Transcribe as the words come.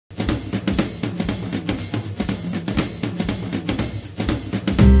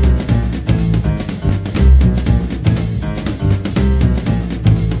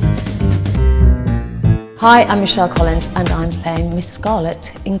Hi, I'm Michelle Collins and I'm playing Miss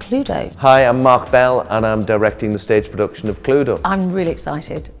Scarlett in Cluedo. Hi, I'm Mark Bell and I'm directing the stage production of Cluedo. I'm really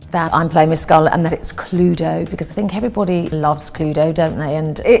excited that I'm playing Miss Scarlett and that it's Cluedo, because I think everybody loves Cluedo, don't they?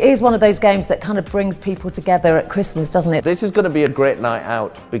 And it is one of those games that kind of brings people together at Christmas, doesn't it? This is going to be a great night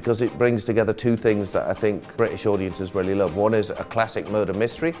out because it brings together two things that I think British audiences really love. One is a classic murder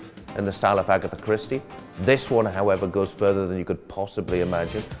mystery in the style of Agatha Christie. This one, however, goes further than you could possibly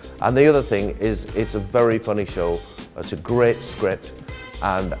imagine. And the other thing is it's a very funny show. It's a great script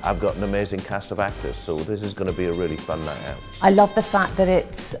and I've got an amazing cast of actors, so this is going to be a really fun night out. I love the fact that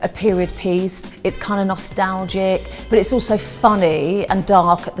it's a period piece. It's kind of nostalgic, but it's also funny and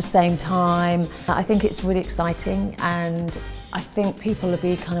dark at the same time. I think it's really exciting, and I think people will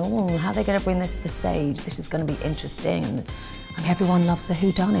be kind of, oh, how are they going to bring this to the stage? This is going to be interesting, and everyone loves a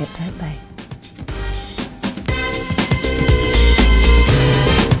whodunit, don't they?